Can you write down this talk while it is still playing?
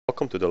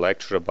Welcome to the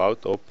lecture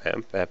about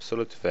op-amp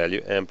absolute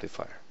value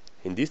amplifier.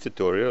 In this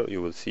tutorial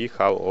you will see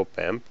how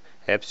op-amp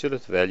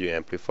absolute value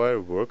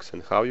amplifier works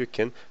and how you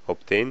can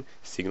obtain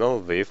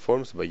signal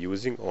waveforms by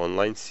using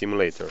online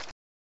simulator.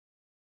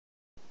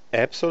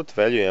 Absolute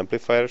value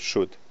amplifier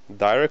should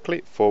directly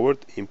forward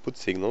input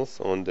signals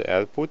on the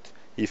output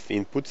if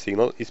input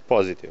signal is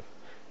positive,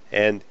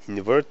 and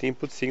invert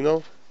input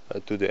signal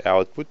to the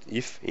output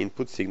if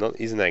input signal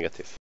is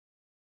negative.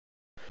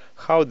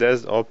 How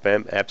does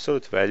op-amp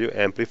absolute value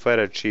amplifier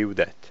achieve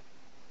that?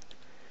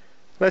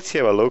 Let's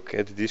have a look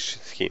at this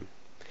scheme.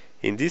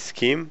 In this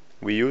scheme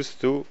we use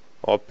two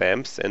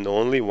op-amps and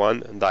only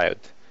one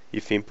diode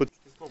if input.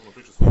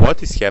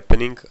 What is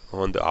happening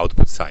on the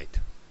output side?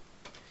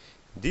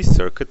 This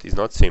circuit is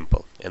not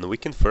simple, and we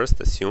can first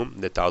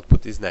assume that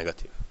output is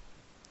negative.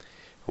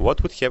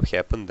 What would have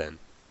happened then?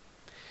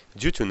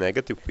 Due to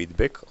negative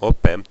feedback,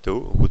 op-amp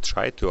 2 would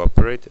try to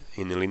operate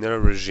in a linear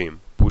regime,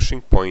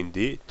 pushing point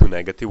D to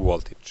negative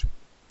voltage.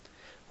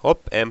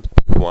 Op-amp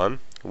 1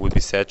 would be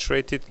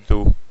saturated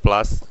to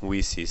plus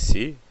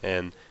VCC,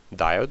 and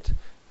diode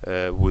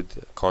would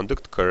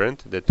conduct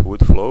current that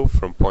would flow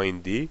from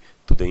point D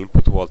to the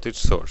input voltage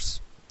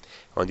source.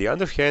 On the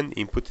other hand,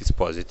 input is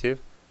positive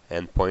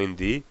and point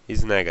D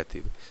is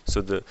negative, so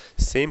the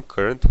same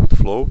current would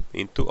flow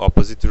into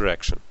opposite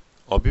direction.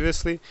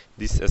 Obviously,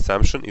 this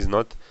assumption is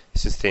not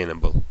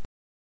sustainable.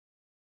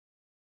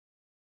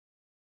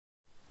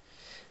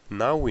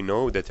 Now we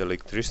know that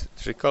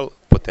electrical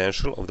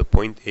potential of the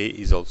point A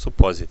is also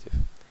positive.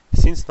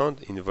 Since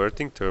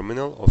non-inverting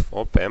terminal of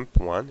op-amp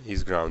 1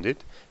 is grounded,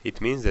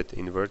 it means that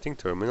inverting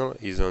terminal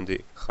is on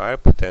the higher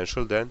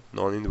potential than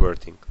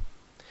non-inverting.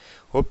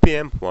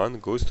 Op-amp 1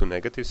 goes to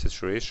negative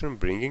saturation,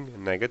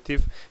 bringing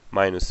negative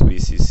minus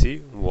VCC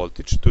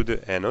voltage to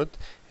the anode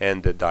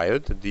and the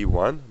diode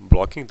D1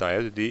 blocking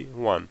diode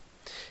D1.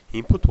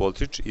 Input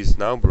voltage is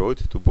now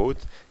brought to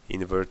both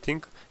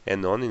inverting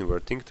and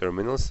non-inverting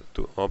terminals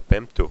to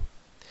op-amp 2.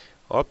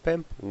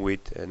 Op-amp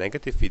with a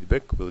negative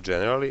feedback will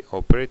generally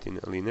operate in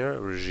a linear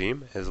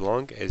regime as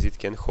long as it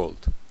can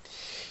hold.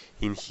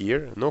 In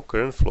here, no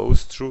current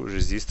flows through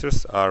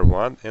resistors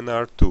R1 and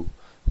R2.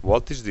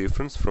 Voltage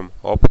difference from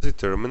opposite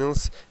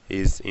terminals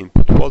is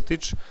input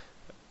voltage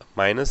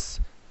minus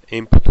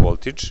input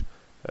voltage,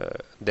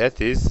 that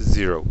is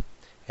 0,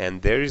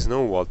 and there is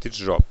no voltage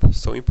drop,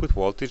 so input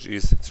voltage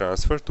is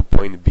transferred to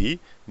point B,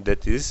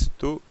 that is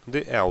to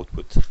the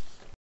output.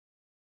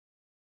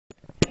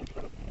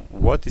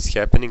 What is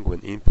happening when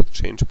input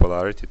change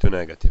polarity to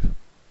negative?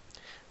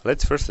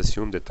 Let's first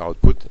assume that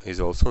output is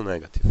also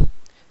negative.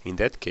 In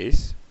that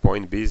case,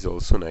 point B is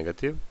also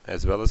negative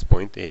as well as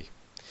point A.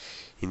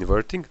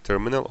 Inverting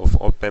terminal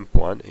of op-amp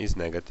 1 is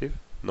negative.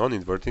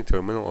 Non-inverting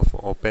terminal of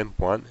op-amp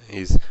 1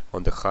 is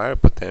on the higher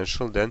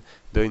potential than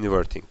the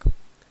inverting.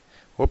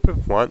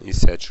 Op-amp 1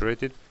 is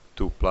saturated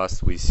to plus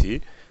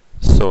VC,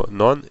 so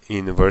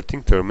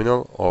non-inverting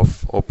terminal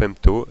of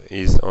op-amp 2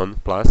 is on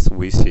plus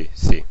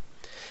VCC.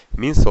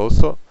 Means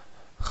also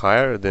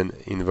higher than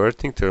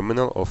inverting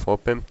terminal of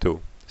op-amp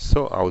 2,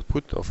 so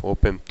output of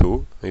op-amp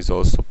 2 is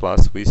also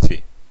plus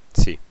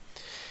VCC.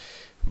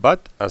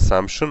 But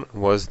assumption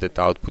was that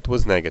output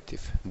was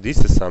negative.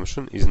 This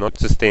assumption is not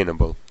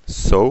sustainable.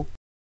 So,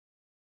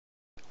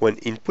 when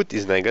input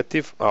is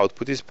negative,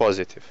 output is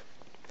positive.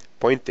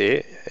 Point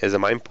A is a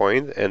main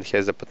point and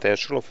has a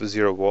potential of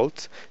 0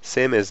 volts,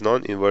 same as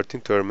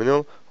non-inverting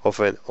terminal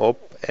of an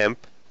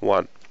op-amp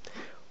 1.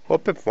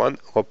 Op-amp 1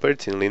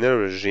 operates in linear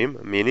regime,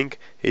 meaning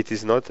it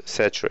is not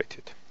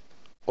saturated.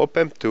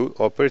 Op-amp 2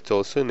 operates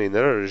also in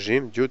linear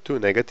regime due to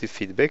negative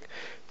feedback,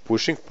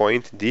 pushing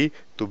point D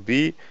to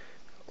be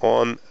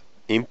on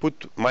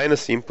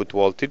minus input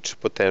voltage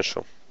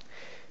potential.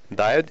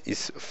 Diode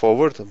is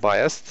forward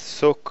biased,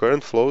 so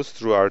current flows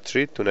through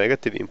R3 to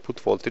negative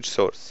input voltage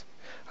source.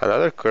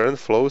 Another current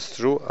flows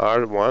through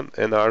R1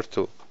 and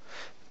R2.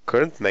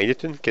 Current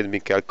magnitude can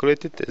be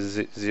calculated as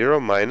 0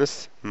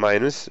 minus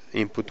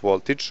input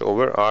voltage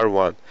over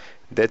R1,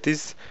 that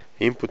is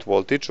input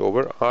voltage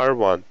over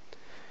R1.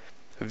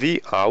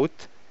 V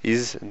out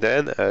is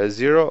then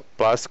 0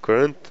 plus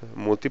current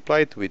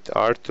multiplied with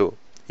R2.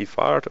 If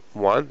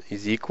R1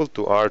 is equal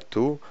to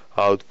R2,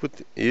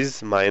 output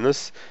is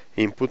minus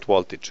input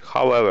voltage.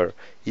 However,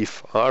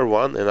 if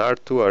R1 and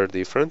R2 are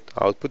different,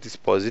 output is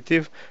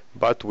positive,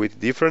 but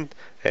with different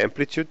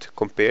amplitude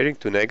comparing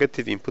to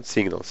negative input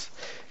signals.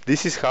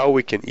 This is how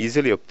we can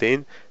easily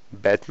obtain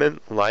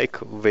Batman-like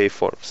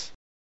waveforms.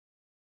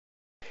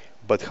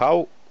 But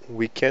how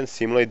we can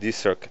simulate this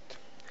circuit?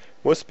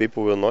 Most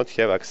people will not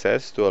have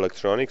access to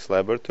electronics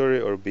laboratory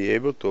or be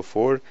able to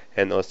afford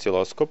an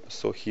oscilloscope,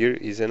 so here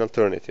is an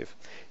alternative.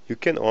 You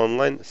can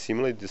online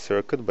simulate the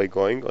circuit by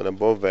going on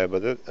above web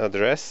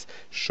address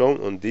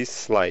shown on this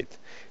slide.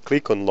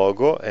 Click on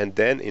logo and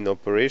then in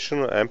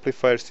operational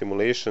amplifier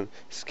simulation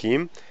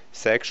scheme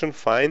section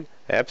find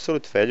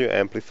absolute value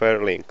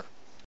amplifier link.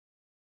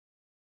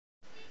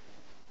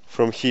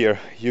 From here,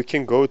 you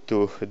can go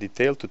to a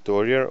detailed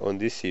tutorial on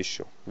this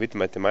issue with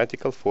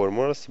mathematical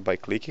formulas by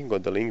clicking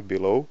on the link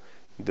below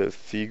the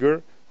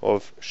figure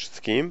of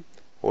scheme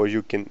or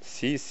you can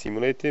see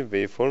simulated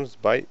waveforms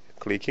by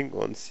clicking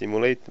on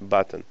Simulate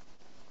button.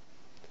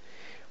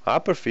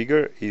 Upper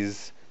figure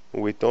is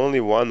with only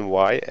one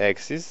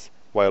y-axis,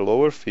 while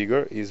lower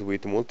figure is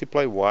with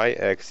multiple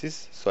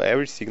y-axis, so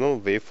every signal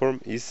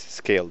waveform is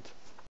scaled.